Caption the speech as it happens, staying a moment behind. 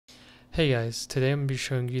Hey guys, today I'm going to be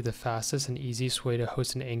showing you the fastest and easiest way to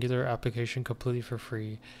host an Angular application completely for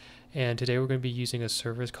free. And today we're going to be using a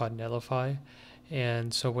service called Netlify.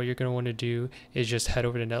 And so what you're going to want to do is just head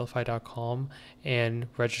over to netlify.com and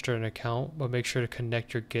register an account, but make sure to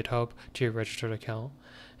connect your GitHub to your registered account.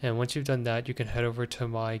 And once you've done that, you can head over to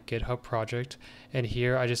my GitHub project. And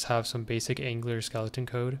here I just have some basic Angular skeleton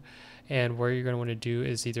code. And what you're going to want to do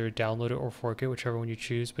is either download it or fork it, whichever one you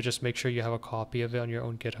choose, but just make sure you have a copy of it on your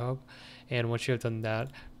own GitHub. And once you have done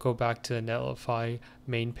that, go back to the Netlify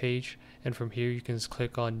main page, and from here you can just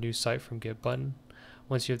click on New Site from Git button.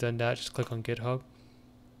 Once you've done that, just click on GitHub,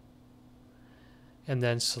 and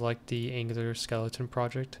then select the Angular skeleton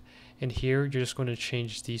project. And here you're just going to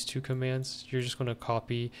change these two commands. You're just going to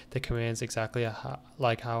copy the commands exactly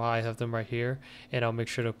like how I have them right here, and I'll make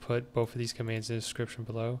sure to put both of these commands in the description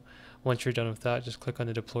below. Once you're done with that, just click on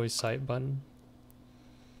the Deploy Site button.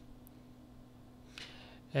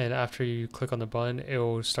 And after you click on the button, it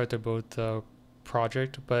will start to build the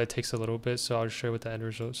project, but it takes a little bit, so I'll show you what the end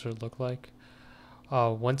result should look like.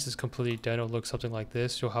 Once it's completely done, it'll look something like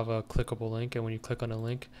this. You'll have a clickable link, and when you click on a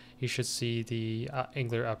link, you should see the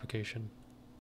Angular application.